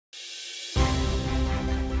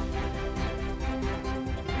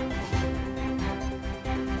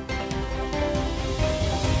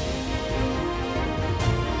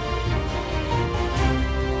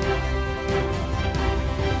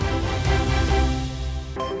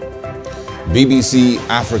BBC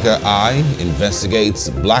Africa Eye investigates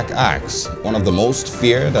Black Axe, one of the most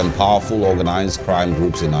feared and powerful organized crime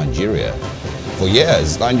groups in Nigeria. For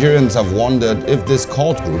years, Nigerians have wondered if this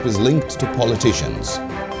cult group is linked to politicians.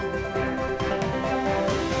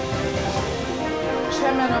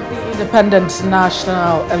 Chairman of the Independent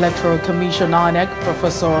National Electoral Commission, INEC,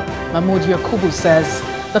 Professor Mahmoud Yakubu, says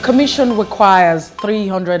the commission requires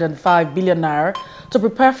 305 billion naira to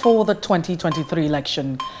prepare for the 2023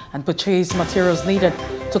 election and purchase materials needed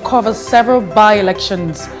to cover several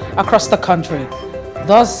by-elections across the country.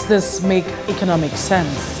 Does this make economic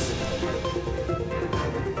sense?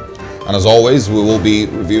 And as always, we will be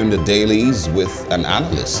reviewing the dailies with an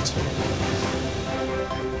analyst.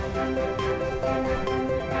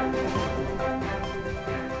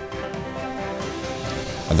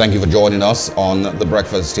 And thank you for joining us on The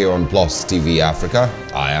Breakfast here on Plus TV Africa.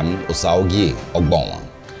 I am Osaogie Ogbonwa.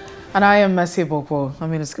 And I am Mercy Bokwo. I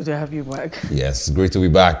mean, it's good to have you back. Yes, great to be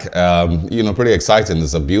back. Pretty exciting.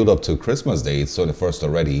 There's a build up to Christmas Day. It's 21st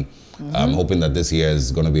already. I'm hoping that this year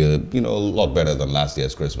is going to be a lot better than last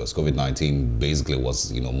year's Christmas. COVID-19 basically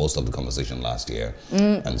was, most of the conversation last year.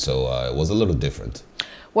 And so it was a little different.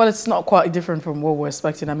 Well, it's not quite different from what we're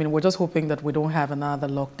expecting. I mean, we're just hoping that we don't have another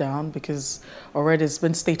lockdown because already it's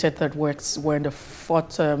been stated that we're in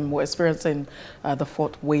the we're experiencing the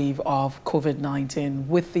fourth wave of COVID-19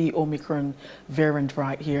 with the Omicron variant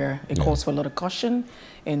right here. It calls for a lot of caution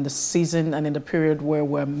in the season and in the period where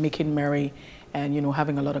we're making merry and,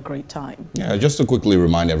 having a lot of great time. Yeah, just to quickly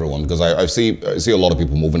remind everyone, because I see a lot of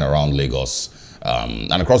people moving around Lagos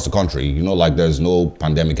and across the country, like there's no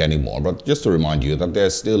pandemic anymore. But just to remind you that there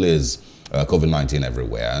still is COVID-19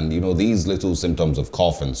 everywhere. And, these little symptoms of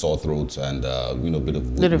cough and sore throat and, a bit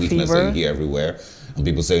of weakness here everywhere. And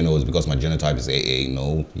people say, no, it's because my genotype is AA.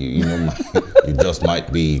 No, you just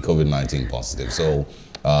might be COVID-19 positive. So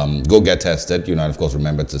go get tested, and of course,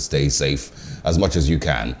 remember to stay safe as much as you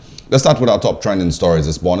can. Let's start with our top trending stories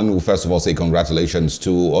this morning. We'll first of all say congratulations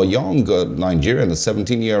to a young Nigerian, a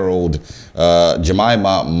 17-year-old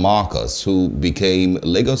Jemimah Marcus, who became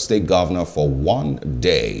Lagos State Governor for one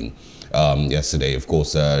day. Yesterday, of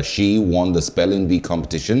course, she won the spelling bee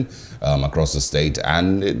competition across the state,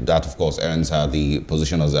 and that, of course, earns her the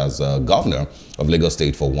position as governor of Lagos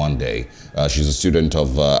State for one day. She's a student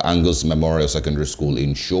of Angus Memorial Secondary School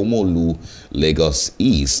in Shomolu, Lagos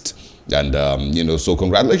East. And, so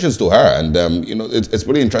congratulations to her. And, it's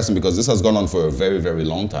pretty interesting because this has gone on for a very, very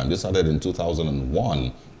long time. This started in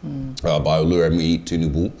 2001 by Oluremi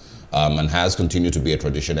Tinubu. And has continued to be a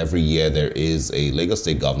tradition. Every year there is a Lagos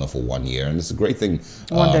State governor for 1 year, and it's a great thing.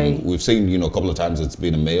 One day. We've seen, a couple of times it's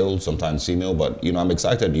been a male, sometimes female, but, I'm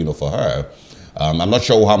excited, for her. I'm not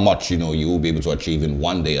sure how much, you will be able to achieve in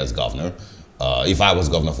 1 day as governor. If I was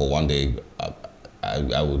governor for 1 day,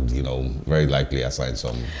 I would, very likely assign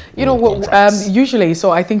some usually,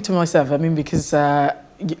 so I think to myself, because I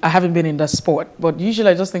haven't been in that sport, but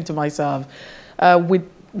usually I just think to myself, with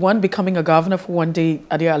one becoming a governor for 1 day,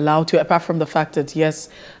 are they allowed to, apart from the fact that, yes,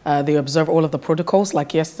 they observe all of the protocols,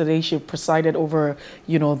 like yesterday she presided over,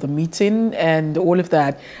 the meeting and all of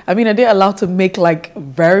that. I mean, are they allowed to make like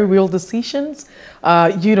very real decisions,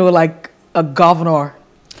 like a governor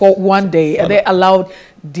for 1 day? Are they allowed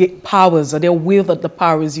the powers? Are they wielded the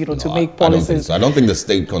powers, to make policies? I don't think so. I don't think the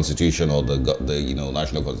state constitution or the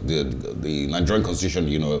Nigerian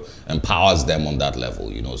constitution, empowers them on that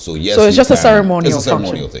level, So yes, so it's just a ceremonial. It's a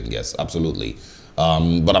ceremonial thing. Yes, absolutely.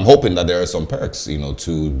 But I'm hoping that there are some perks,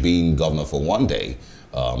 to being governor for 1 day.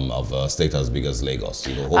 Of a state as big as Lagos,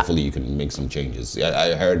 hopefully you can make some changes.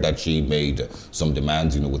 I heard that she made some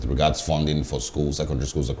demands, with regards funding for schools, secondary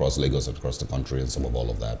schools across Lagos, across the country, and some of all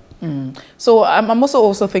of that. So I'm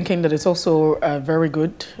also thinking that it's also very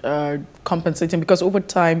good compensating, because over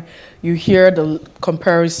time you hear the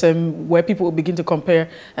comparison where people will begin to compare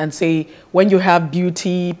and say, when you have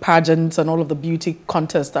beauty pageants and all of the beauty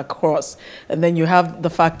contests across, and then you have the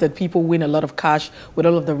fact that people win a lot of cash with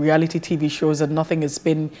all of the reality TV shows and nothing is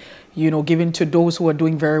been, given to those who are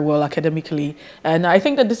doing very well academically. And I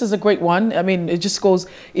think that this is a great one. I mean, it just goes,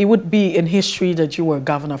 it would be in history that you were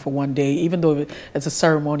governor for 1 day, even though it's a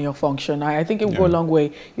ceremonial function. I think it will go a long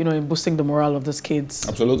way, in boosting the morale of these kids.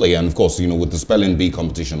 Absolutely. And of course, with the spelling bee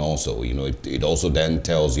competition also, it also then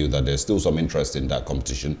tells you that there's still some interest in that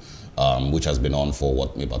competition, which has been on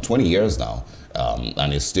for about 20 years now.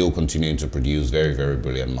 And is still continuing to produce very, very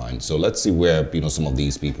brilliant minds. So let's see where, some of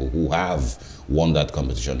these people who have won that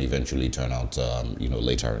competition eventually turn out,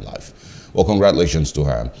 later in life. Well, congratulations to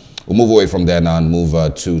her. We'll move away from there now and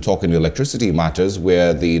move to talking electricity matters,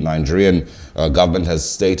 where the Nigerian government has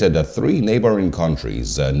stated that 3 neighboring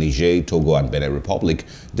countries, Niger, Togo, and Benin Republic,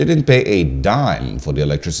 didn't pay a dime for the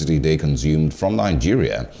electricity they consumed from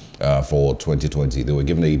Nigeria for 2020. They were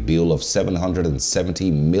given a bill of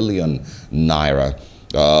 770 million naira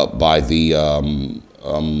by the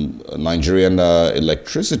Nigerian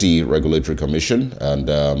Electricity Regulatory Commission and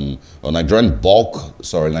Nigerian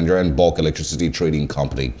Bulk Electricity Trading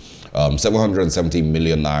Company. 770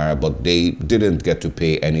 million naira, but they didn't get to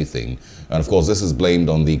pay anything. And of course, this is blamed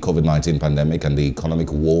on the COVID-19 pandemic and the economic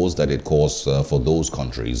woes that it caused for those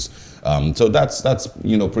countries. So that's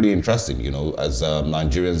pretty interesting, as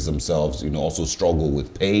Nigerians themselves, also struggle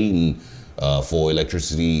with paying for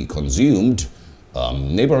electricity consumed.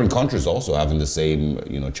 Neighboring countries also having the same,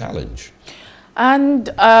 challenge. And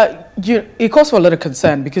it calls for a lot of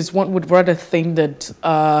concern, because one would rather think that,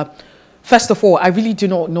 first of all, I really do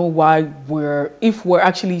not know why if we're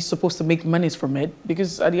actually supposed to make monies from it,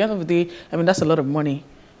 because at the end of the day, I mean, that's a lot of money.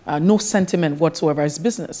 No sentiment whatsoever. It's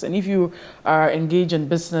business. And if you are engaged in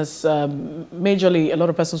business, majorly, a lot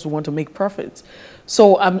of persons will want to make profits.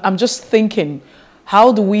 So I'm just thinking,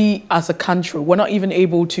 how do we, as a country, we're not even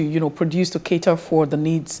able to, produce to cater for the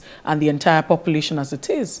needs and the entire population as it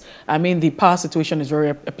is. I mean, the power situation is very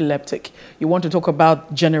epileptic. You want to talk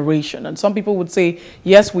about generation. And some people would say,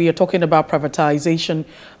 yes, we are talking about privatization,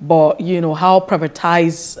 but, how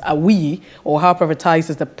privatized are we, or how privatized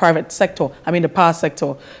is the private sector, I mean, the power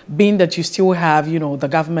sector, being that you still have, the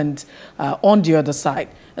government on the other side.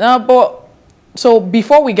 So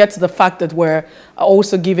before we get to the fact that we're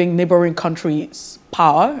also giving neighboring countries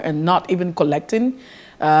power and not even collecting,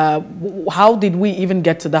 how did we even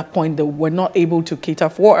get to that point that we're not able to cater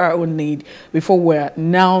for our own need before we're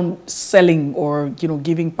now selling or,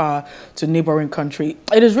 giving power to neighboring country?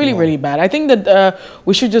 It is really, really bad. I think that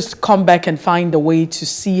we should just come back and find a way to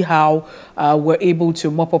see how we're able to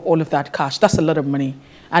mop up all of that cash. That's a lot of money,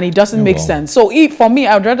 and it doesn't make sense. So for me,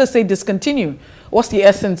 I would rather say discontinue. What's the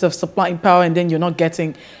essence of supplying power and then you're not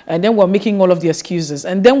getting, and then we're making all of the excuses,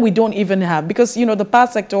 and then we don't even have, because the power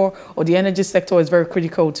sector or the energy sector is very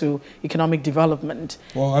critical to economic development.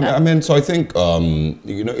 Well, I mean, so I think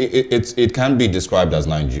it can be described as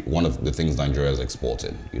one of the things Nigeria has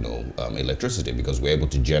exported, electricity, because we're able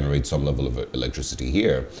to generate some level of electricity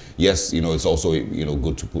here. Yes, it's also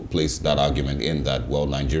good to place that argument in that, well,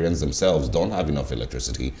 Nigerians themselves don't have enough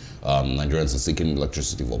electricity. Nigerians are seeking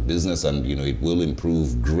electricity for business, and it will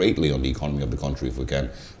improve greatly on the economy of the country if we can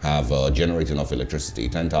have generate enough electricity,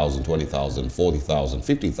 10,000, 20,000, 40,000,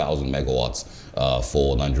 50,000 megawatts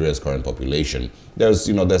for Nigeria's current population. There's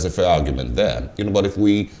a fair argument there. But if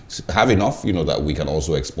we have enough, that we can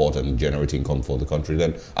also export and generate income for the country,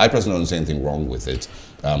 then I personally don't see anything wrong with it.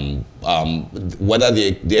 Whether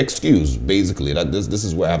the excuse, basically, that this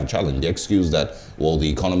is where I have a challenge. The excuse that, well, the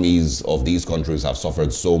economies of these countries have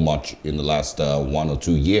suffered so much in the last 1 or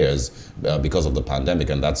 2 years because of the pandemic,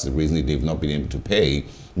 and that's the reason they've not been able to pay.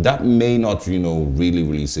 That may not,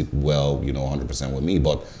 really sit well, 100% with me,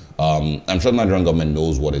 but I'm sure the Nigerian government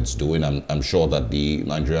knows what it's doing. I'm sure that the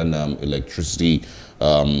Nigerian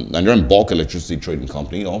Nigerian Bulk Electricity Trading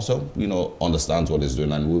Company also, understands what it's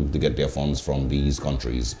doing and will get their funds from these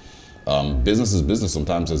countries. Business is business.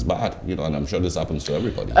 Sometimes it's bad, and I'm sure this happens to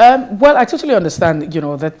everybody. Well, I totally understand,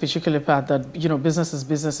 that particular part that, business is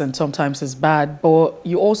business and sometimes it's bad. But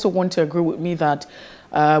you also want to agree with me that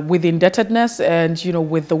with indebtedness and,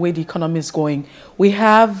 with the way the economy is going, we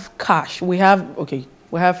have cash, we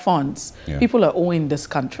have funds. Yeah. People are owing this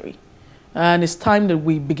country. And it's time that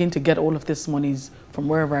we begin to get all of these monies from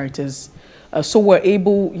wherever it is. So we're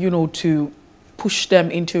able, to push them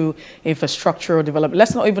into infrastructural development.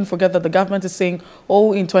 Let's not even forget that the government is saying,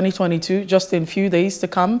 in 2022, just in a few days to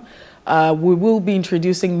come, we will be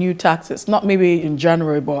introducing new taxes, not maybe in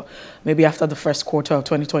January, but maybe after the first quarter of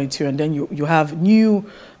 2022. And then you have new,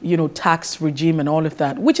 tax regime and all of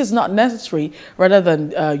that, which is not necessary, rather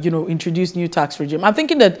than, introduce new tax regime. I'm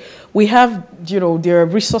thinking that we have, there are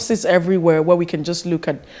resources everywhere where we can just look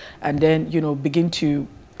at and then, begin to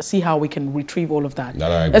see how we can retrieve all of that.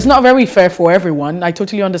 It's not very fair for everyone. I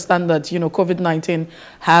totally understand that, COVID-19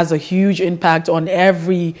 has a huge impact on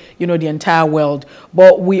the entire world.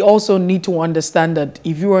 But we also need to understand that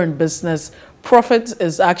if you are in business, profit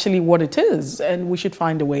is actually what it is. And we should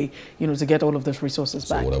find a way, to get all of those resources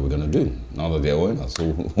back. So what are we going to do now that they're owing us?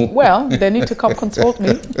 Well, they need to come consult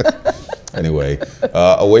me. Anyway,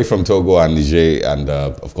 away from Togo and Niger and,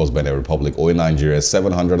 of course, Benin Republic, owing Nigeria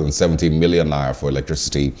 770 million naira for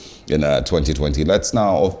electricity in 2020. Let's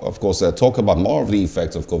now, of course, talk about more of the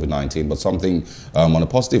effects of COVID-19, but something on a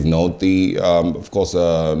positive note. Of course,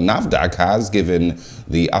 NAFDAC has given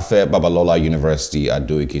the Afe Babalola University at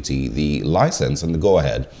Ado-Ekiti the license and the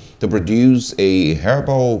go-ahead to produce a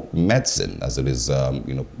herbal medicine, as it is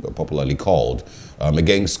popularly called,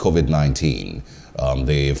 against COVID-19.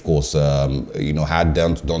 They, of course, had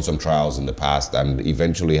done some trials in the past and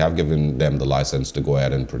eventually have given them the license to go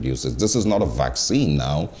ahead and produce it. This is not a vaccine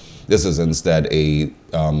now. This is instead a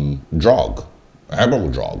drug, a herbal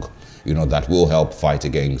drug, that will help fight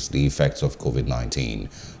against the effects of COVID-19.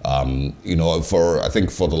 I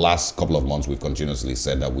think for the last couple of months, we've continuously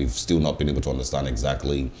said that we've still not been able to understand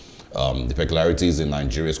exactly the peculiarities in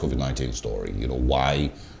Nigeria's COVID-19 story.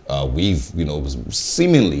 Why we've,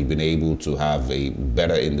 seemingly been able to have a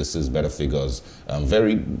better indices, better figures,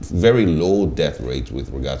 very, very low death rates with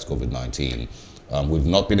regards to COVID-19. We've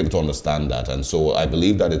not been able to understand that. And so I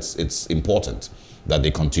believe that it's important that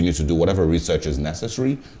they continue to do whatever research is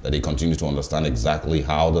necessary, that they continue to understand exactly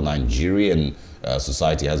how the Nigerian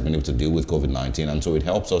society has been able to deal with COVID-19. And so it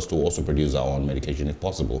helps us to also produce our own medication if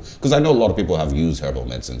possible. Because I know a lot of people have used herbal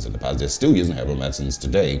medicines in the past. They're still using herbal medicines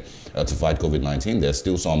today to fight COVID-19. There's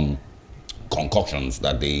still some concoctions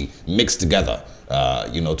that they mix together,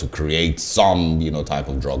 to create some, type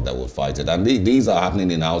of drug that will fight it. And these are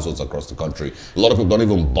happening in households across the country. A lot of people don't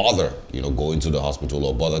even bother, going to the hospital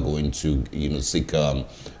or bother going to, seek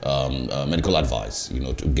medical advice,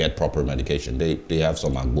 to get proper medication. They have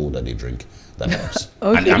some agbo that they drink that helps.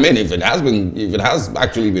 Okay. And I mean, if it has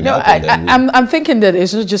actually been helping, I'm thinking that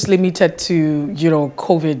it's not just limited to,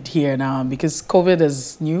 COVID here now, because COVID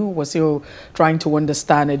is new. We're still trying to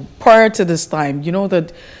understand it. Prior to this time,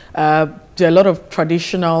 that there are a lot of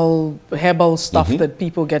traditional herbal stuff that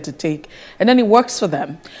people get to take, and then it works for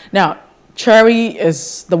them. Now, cherry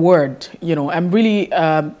is the word, I'm really,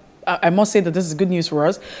 I must say that this is good news for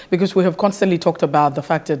us, because we have constantly talked about the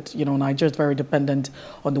fact that, Nigeria is very dependent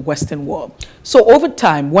on the Western world. So over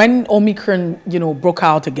time, when Omicron, broke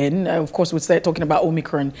out again, of course, we started talking about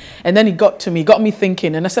Omicron, and then it got me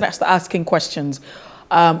thinking, and I started asking questions.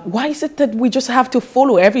 Why is it that we just have to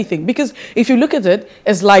follow everything? Because if you look at it,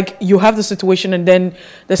 it's like you have the situation and then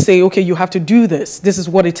they say, okay, you have to do this. This is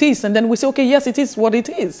what it is. And then we say, okay, yes, it is what it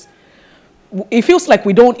is. It feels like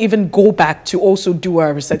we don't even go back to also do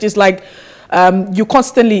our research. It's like you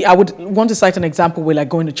constantly, I would want to cite an example where like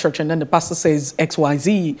going to church and then the pastor says X, Y,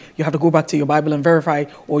 Z, you have to go back to your Bible and verify,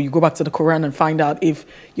 or you go back to the Quran and find out if,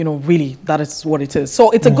 really that is what it is.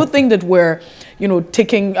 So it's a good thing that we're,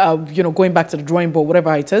 taking, going back to the drawing board,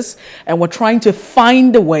 whatever it is, and we're trying to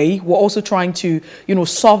find a way. We're also trying to,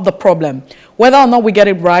 solve the problem. Whether or not we get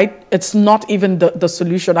it right, it's not even the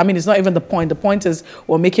solution. I mean, it's not even the point. The point is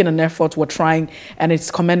we're making an effort, we're trying, and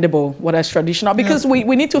it's commendable, what is traditional, because we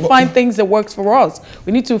need to find things that works for us.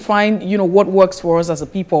 We need to find, what works for us as a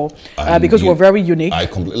people, because we're very unique. I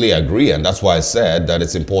completely agree, and that's why I said that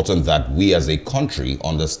it's important that we as a country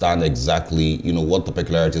understand exactly, what the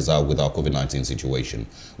peculiarities are with our COVID-19 situation.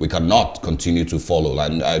 We cannot continue to follow,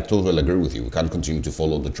 and I totally agree with you, we can't continue to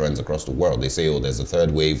follow the trends across the world. They say, oh, there's a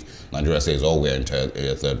third wave. Nigeria says, oh, we're in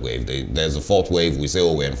a third wave. There's a fourth wave. We say,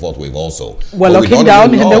 oh, we're in fourth wave also. We're locking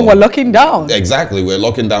down, and then we're locking down. Exactly. We're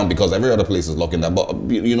locking down because every other place is locking down. But,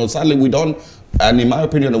 sadly, we don't, and in my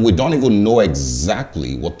opinion, we don't even know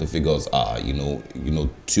exactly what the figures are,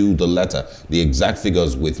 to the letter, the exact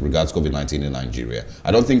figures with regards to COVID-19 in Nigeria.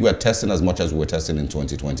 I don't think we're testing as much as we were testing in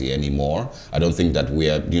 2020 anymore. I don't think that we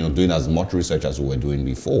are, doing as much research as we were doing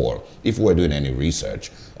before, if we were doing any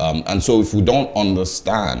research. And so if we don't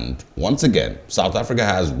understand, once again, South Africa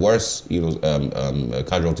has worse,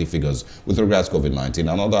 casualty figures with regards to COVID-19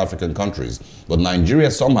 and other African countries. But Nigeria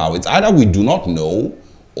somehow, it's either we do not know,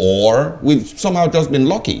 or we've somehow just been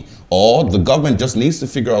lucky, or the government just needs to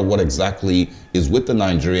figure out what exactly is with the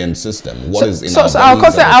Nigerian system.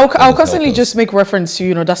 I'll constantly just make reference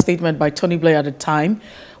to, that statement by Tony Blair at the time,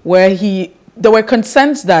 where there were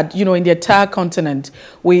concerns that, in the entire continent,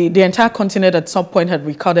 the entire continent at some point had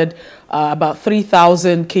recorded about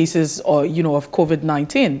 3,000 cases or, of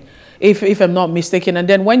COVID-19. If I'm not mistaken. And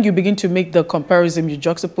then when you begin to make the comparison, you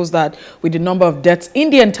juxtapose that with the number of deaths in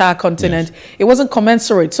the entire continent, yes, it wasn't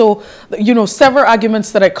commensurate. So, several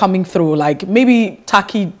arguments that are coming through, like maybe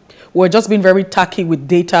Turkey we're just being very tacky with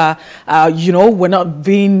data. We're not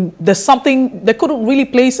being, there's something, they couldn't really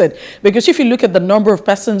place it. Because if you look at the number of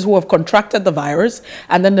persons who have contracted the virus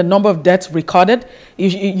and then the number of deaths recorded,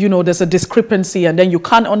 there's a discrepancy, and then you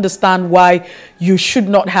can't understand why you should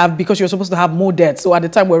not have, because you're supposed to have more deaths. So at the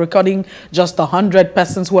time we're recording just 100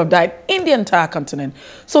 persons who have died in the entire continent.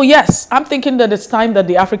 So yes, I'm thinking that it's time that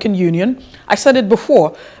the African Union, I said it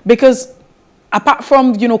before, because apart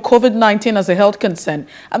from, COVID-19 as a health concern,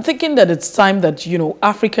 I'm thinking that it's time that,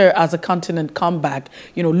 Africa as a continent come back,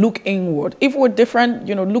 look inward. If we're different,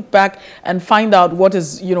 look back and find out what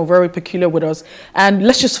is, very peculiar with us. And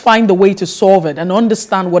let's just find the way to solve it and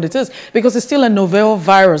understand what it is. Because it's still a novel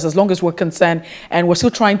virus as long as we're concerned. And we're still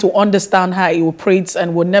trying to understand how it operates.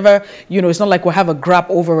 And we'll never, it's not like we'll have a grab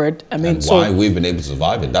over it. I mean, and why we've been able to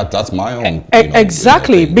survive it. That's my own,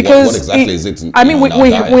 exactly. Because what exactly is it?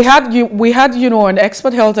 We had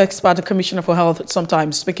an health expert, a commissioner for health,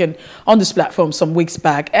 sometimes speaking on this platform some weeks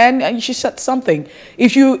back, and she said something.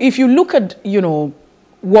 If you look at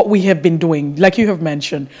what we have been doing, like you have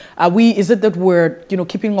mentioned, is it that we're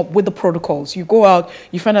keeping up with the protocols? You go out,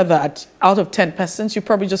 you find out that out of 10 persons, you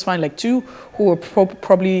probably just find like 2 who are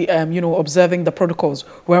probably observing the protocols,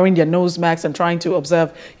 wearing their nose masks and trying to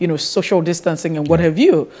observe social distancing and what have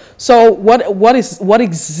you. So what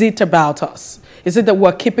is it about us? Is it that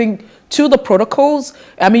we're keeping to the protocols?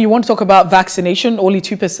 I mean, you want to talk about vaccination, only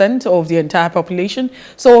 2% of the entire population.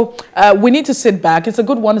 So we need to sit back. It's a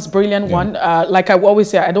good one. It's a brilliant one. Like I always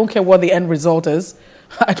say, I don't care what the end result is.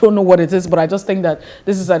 I don't know what it is, but I just think that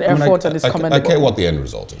this is an effort and it's commendable. I care what the end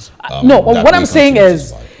result is. No, what I'm saying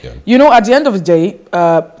is, at the end of the day,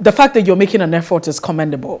 the fact that you're making an effort is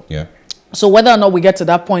commendable. Yeah. So whether or not we get to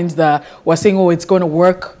that point that we're saying, oh, it's going to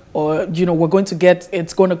work, or we're going to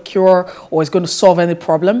it's going to cure, or it's going to solve any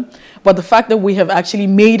problem, but the fact that we have actually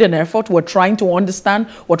made an effort, we're trying to understand,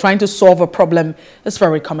 we're trying to solve a problem, is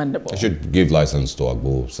very commendable. I should give license to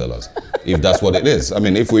Agbo sellers if that's what it is. I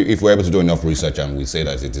mean, if we're able to do enough research and we say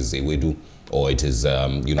that it is a wedu, or it is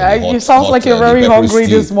it sounds like you're very hungry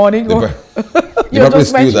this morning. The pepper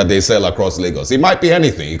stew that they sell across Lagos. It might be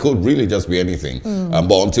anything. It could really just be anything.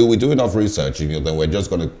 But until we do enough research, then we're just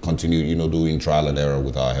going to continue, doing trial and error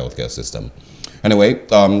with our healthcare system. Anyway,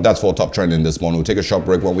 that's for Top Trending this morning. We'll take a short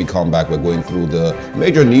break. When we come back, we're going through the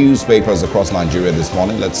major newspapers across Nigeria this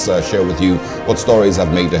morning. Let's share with you what stories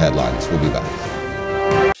have made the headlines. We'll be back.